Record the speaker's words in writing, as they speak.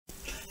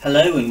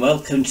Hello and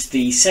welcome to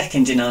the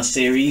second in our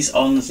series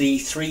on the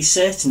three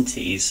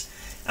certainties.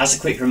 As a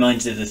quick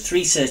reminder, the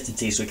three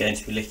certainties we're going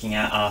to be looking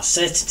at are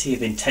certainty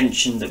of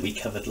intention that we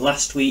covered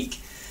last week,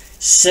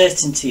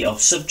 certainty of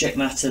subject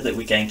matter that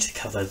we're going to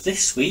cover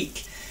this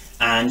week,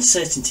 and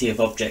certainty of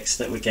objects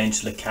that we're going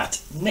to look at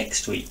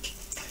next week.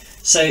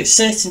 So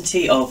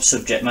certainty of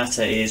subject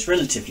matter is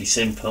relatively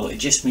simple. It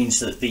just means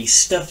that the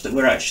stuff that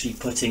we're actually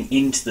putting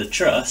into the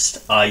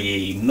trust,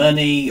 i.e.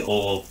 money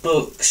or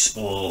books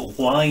or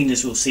wine,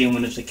 as we'll see in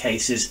one of the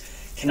cases,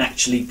 can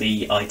actually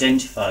be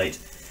identified.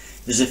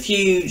 There's a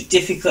few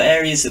difficult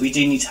areas that we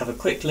do need to have a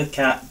quick look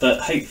at, but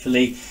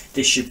hopefully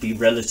this should be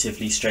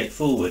relatively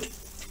straightforward.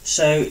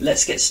 So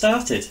let's get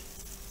started.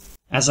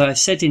 As I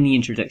said in the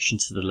introduction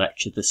to the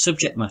lecture, the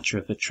subject matter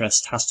of a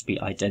trust has to be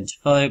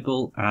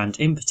identifiable, and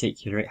in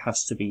particular it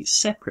has to be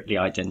separately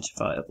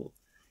identifiable.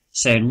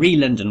 So in Re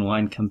London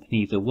Wine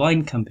Company, the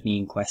wine company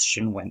in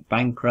question went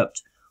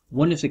bankrupt.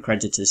 One of the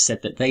creditors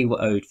said that they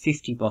were owed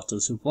 50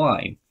 bottles of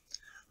wine,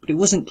 but it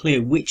wasn't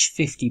clear which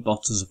 50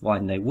 bottles of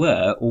wine they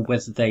were, or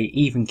whether they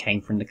even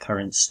came from the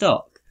current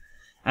stock.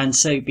 And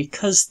so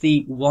because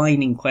the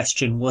wine in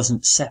question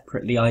wasn't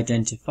separately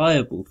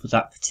identifiable for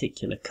that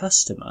particular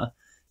customer,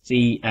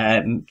 the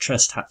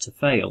trust had to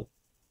fail.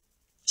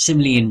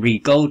 Similarly, in Re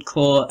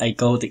Goldcorp, a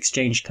gold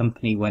exchange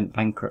company went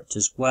bankrupt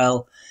as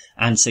well,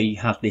 and so you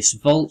have this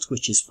vault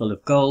which is full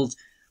of gold,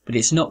 but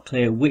it's not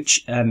clear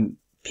which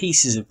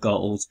pieces of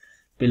gold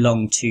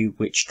belong to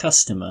which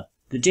customer.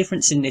 The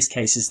difference in this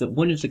case is that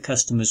one of the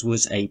customers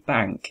was a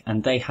bank,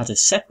 and they had a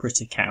separate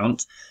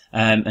account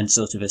and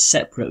sort of a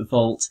separate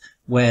vault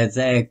where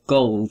their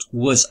gold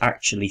was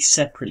actually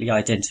separately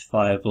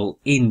identifiable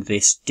in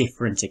this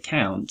different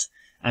account.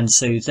 And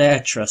so their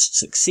trust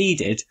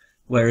succeeded,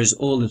 whereas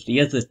all of the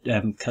other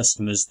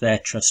customers, their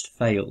trust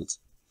failed.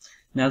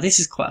 Now this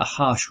is quite a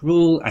harsh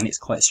rule and it's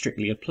quite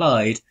strictly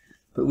applied,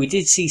 but we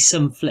did see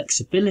some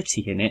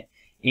flexibility in it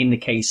in the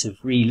case of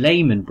Re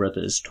Lehman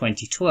Brothers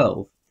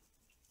 2012.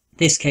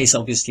 This case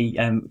obviously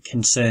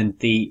concerned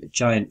the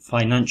giant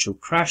financial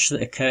crash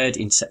that occurred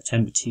in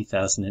September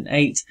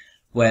 2008,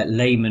 where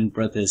Lehman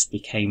Brothers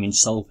became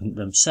insolvent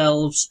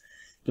themselves.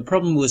 The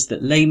problem was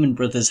that Lehman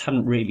Brothers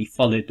hadn't really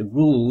followed the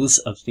rules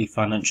of the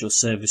Financial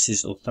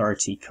Services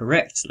Authority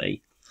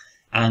correctly,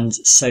 and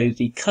so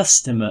the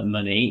customer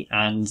money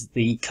and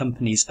the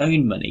company's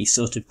own money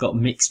sort of got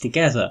mixed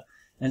together,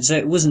 and so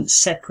it wasn't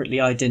separately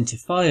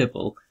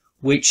identifiable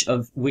which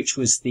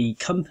was the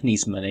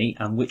company's money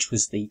and which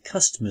was the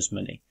customer's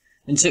money.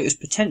 And so it was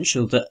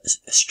potential that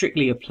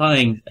strictly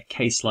applying a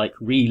case like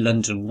Re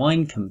London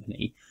Wine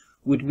Company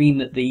would mean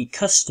that the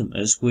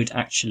customers would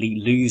actually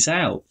lose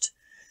out.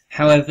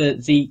 However,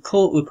 the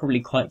court were probably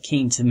quite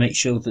keen to make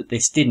sure that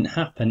this didn't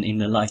happen in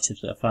the light of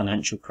the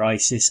financial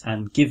crisis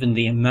and given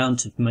the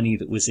amount of money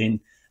that was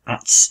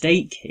at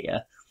stake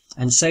here,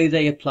 and so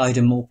they applied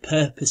a more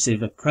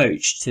purposive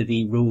approach to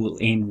the rule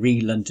in Re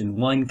London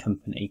Wine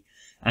Company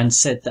and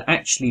said that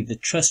actually the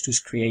trust was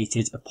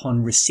created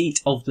upon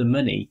receipt of the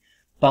money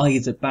by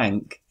the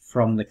bank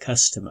from the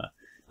customer.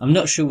 I'm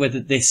not sure whether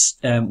this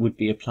would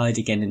be applied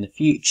again in the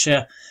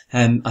future.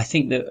 I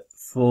think that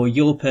for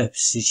your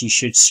purposes, you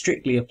should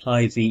strictly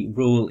apply the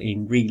rule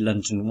in Re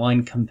London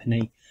Wine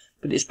Company,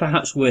 but it's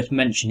perhaps worth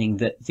mentioning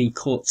that the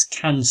courts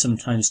can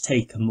sometimes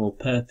take a more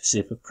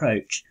purposive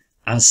approach,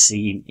 as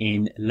seen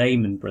in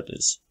Lehman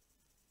Brothers.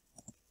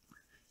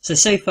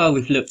 So far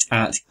we've looked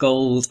at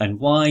gold and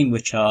wine,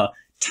 which are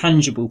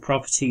tangible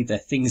property. They're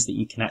things that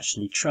you can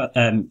actually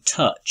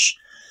touch.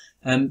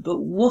 But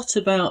what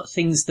about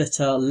things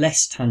that are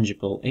less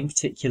tangible, in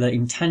particular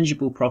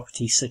intangible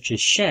property such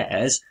as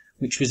shares,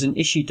 which was an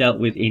issue dealt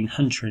with in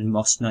Hunter and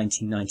Moss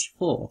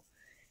 1994.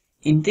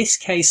 In this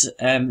case,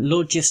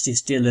 Lord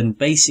Justice Dillon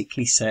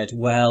basically said,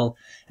 well,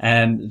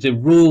 the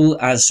rule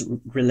as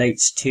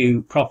relates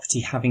to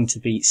property having to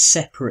be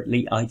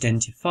separately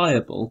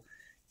identifiable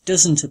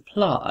doesn't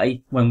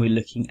apply when we're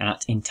looking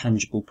at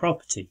intangible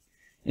property.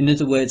 In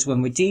other words,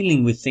 when we're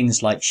dealing with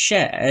things like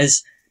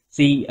shares,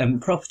 the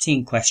property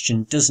in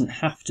question doesn't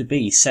have to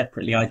be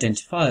separately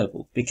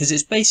identifiable because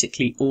it's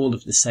basically all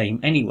of the same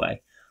anyway.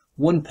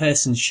 One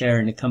person's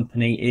share in a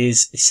company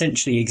is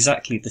essentially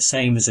exactly the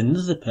same as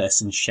another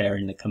person's share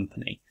in the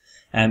company.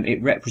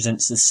 It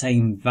represents the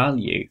same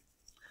value.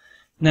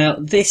 Now,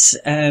 this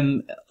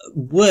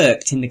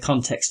worked in the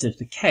context of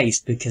the case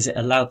because it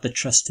allowed the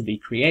trust to be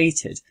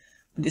created,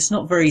 but it's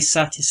not very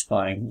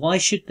satisfying. Why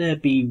should there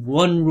be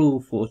one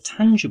rule for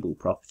tangible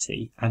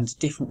property and a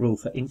different rule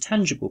for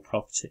intangible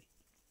property?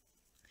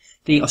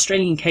 The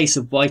Australian case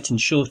of White and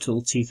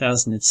Shortall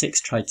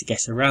 2006 tried to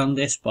get around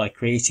this by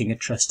creating a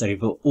trust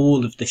over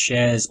all of the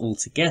shares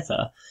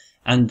altogether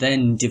and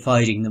then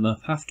dividing them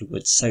up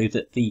afterwards so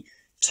that the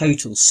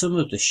total sum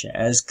of the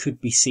shares could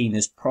be seen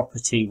as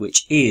property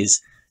which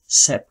is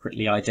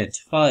separately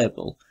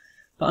identifiable.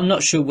 But I'm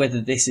not sure whether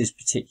this is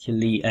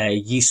particularly a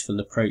useful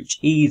approach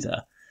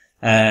either.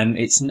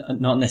 It's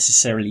not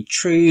necessarily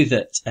true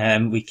that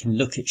we can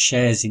look at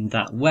shares in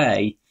that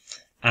way,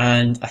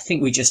 and I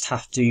think we just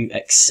have to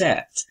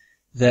accept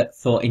that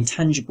for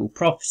intangible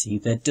property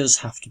there does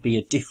have to be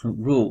a different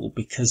rule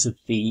because of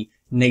the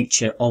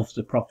nature of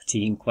the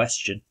property in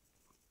question.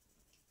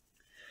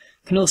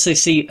 You can also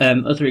see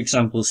other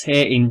examples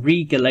here. In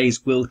Re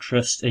Golay's will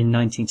trust in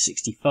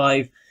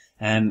 1965,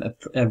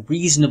 a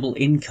reasonable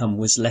income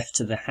was left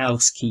to the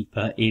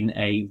housekeeper in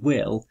a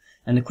will,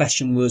 and the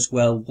question was,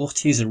 well,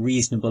 what is a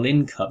reasonable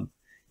income?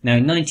 Now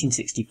in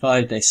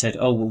 1965 they said,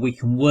 oh well, we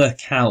can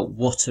work out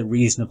what a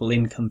reasonable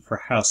income for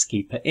a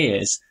housekeeper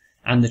is,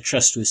 and the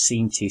trust was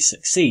seen to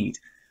succeed,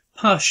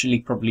 partially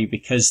probably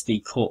because the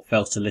court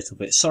felt a little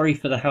bit sorry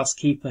for the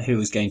housekeeper who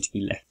was going to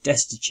be left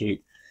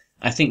destitute.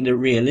 I think that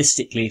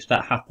realistically, if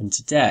that happened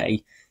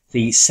today,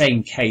 the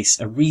same case,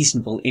 a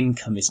reasonable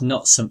income is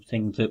not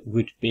something that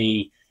would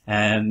be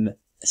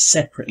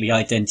separately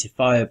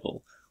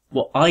identifiable.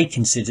 What I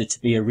consider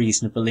to be a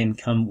reasonable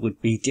income would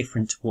be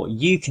different to what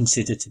you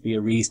consider to be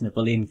a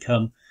reasonable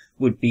income,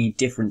 would be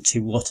different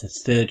to what a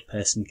third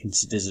person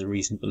considers a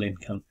reasonable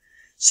income.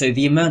 So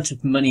the amount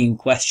of money in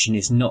question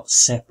is not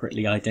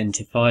separately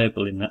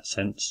identifiable in that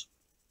sense.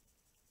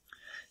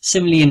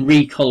 Similarly, in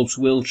Re Kolb's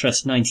Will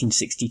Trust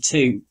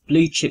 1962,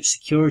 blue chip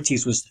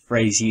securities was the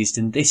phrase used,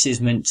 and this is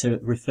meant to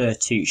refer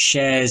to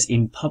shares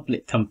in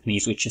public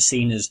companies which are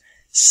seen as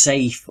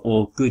safe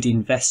or good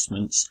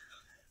investments.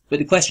 But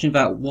the question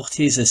about what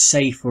is a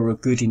safe or a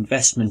good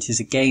investment is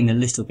again a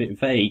little bit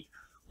vague.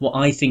 What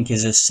I think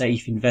is a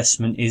safe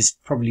investment is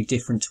probably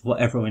different to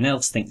what everyone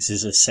else thinks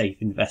is a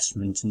safe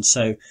investment, and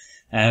so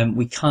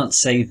we can't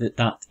say that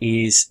that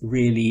is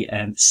really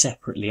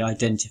separately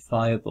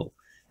identifiable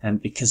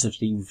because of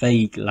the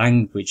vague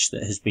language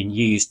that has been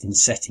used in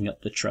setting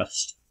up the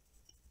trust.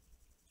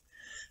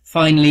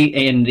 Finally,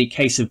 in the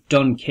case of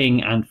Don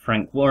King and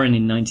Frank Warren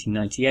in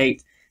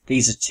 1998,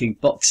 these are two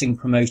boxing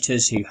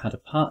promoters who had a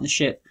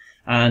partnership,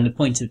 and the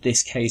point of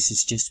this case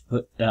is just to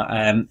put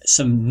that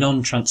some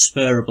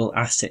non-transferable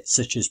assets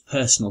such as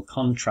personal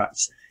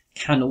contracts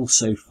can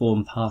also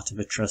form part of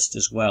a trust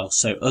as well.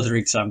 So other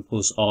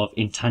examples of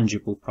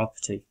intangible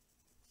property.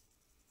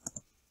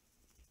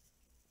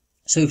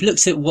 So we've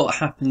looked at what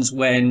happens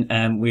when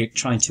we're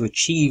trying to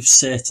achieve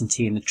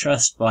certainty in the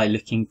trust by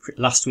looking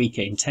last week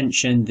at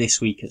intention,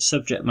 this week at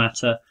subject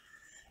matter.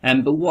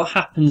 But what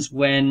happens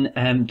when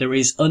there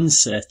is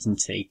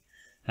uncertainty?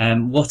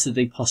 What are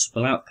the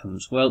possible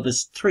outcomes? Well,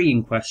 there's three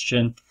in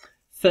question.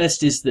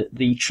 First is that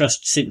the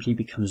trust simply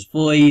becomes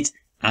void,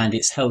 and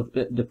it's held,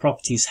 the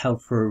property is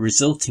held for a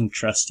resulting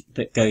trust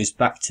that goes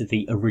back to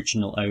the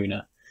original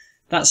owner.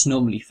 That's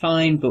normally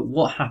fine, but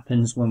what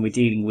happens when we're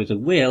dealing with a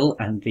will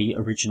and the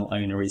original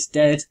owner is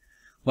dead?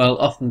 Well,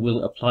 often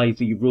we'll apply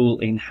the rule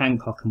in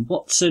Hancock and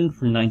Watson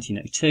from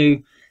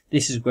 1902.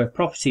 This is where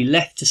property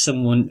left to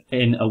someone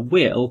in a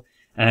will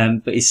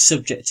but is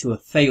subject to a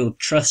failed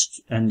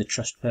trust, and the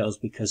trust fails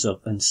because of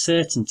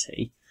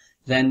uncertainty.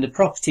 Then the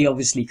property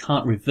obviously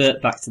can't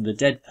revert back to the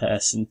dead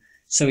person,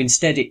 so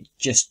instead it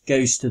just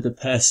goes to the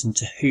person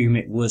to whom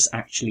it was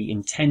actually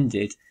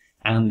intended,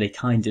 and they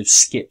kind of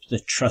skip the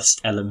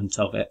trust element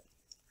of it.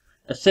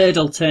 A third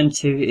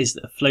alternative is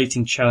that a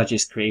floating charge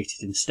is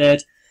created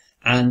instead,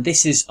 and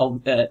this is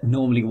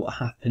normally what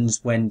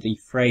happens when the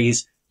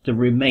phrase "the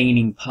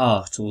remaining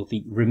part" or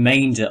 "the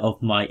remainder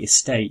of my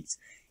estate"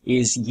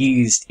 is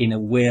used in a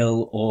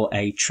will or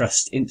a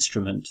trust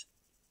instrument.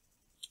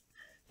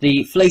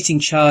 The floating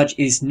charge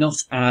is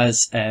not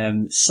as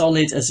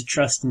solid as a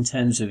trust in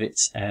terms of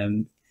its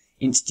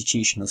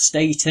institutional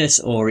status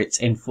or its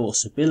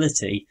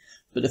enforceability,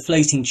 but the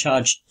floating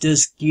charge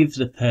does give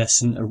the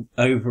person an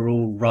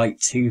overall right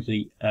to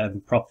the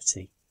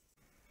property.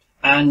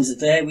 And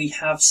there we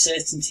have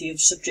certainty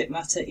of subject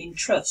matter in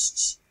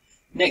trusts.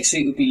 Next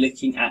week we'll be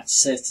looking at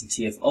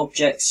certainty of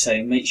objects,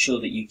 so make sure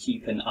that you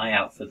keep an eye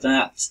out for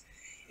that.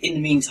 In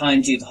the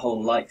meantime, do the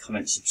whole like,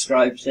 comment,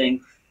 subscribe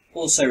thing.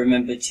 Also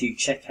remember to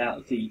check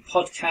out the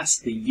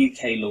podcast, the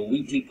UK Law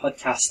Weekly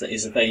podcast that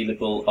is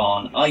available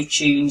on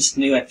iTunes,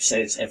 new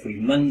episodes every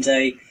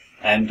Monday.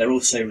 They're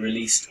also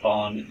released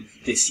on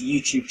this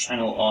YouTube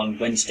channel on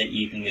Wednesday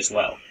evening as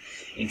well.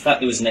 In fact,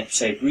 there was an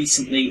episode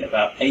recently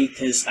about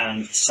Acres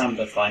and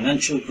Samba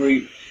Financial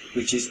Group,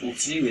 which is all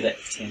to do with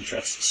equity and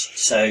trusts.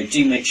 So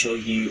do make sure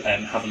you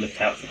have a look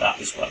out for that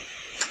as well.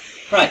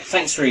 Right,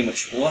 thanks very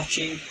much for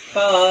watching.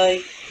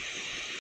 Bye!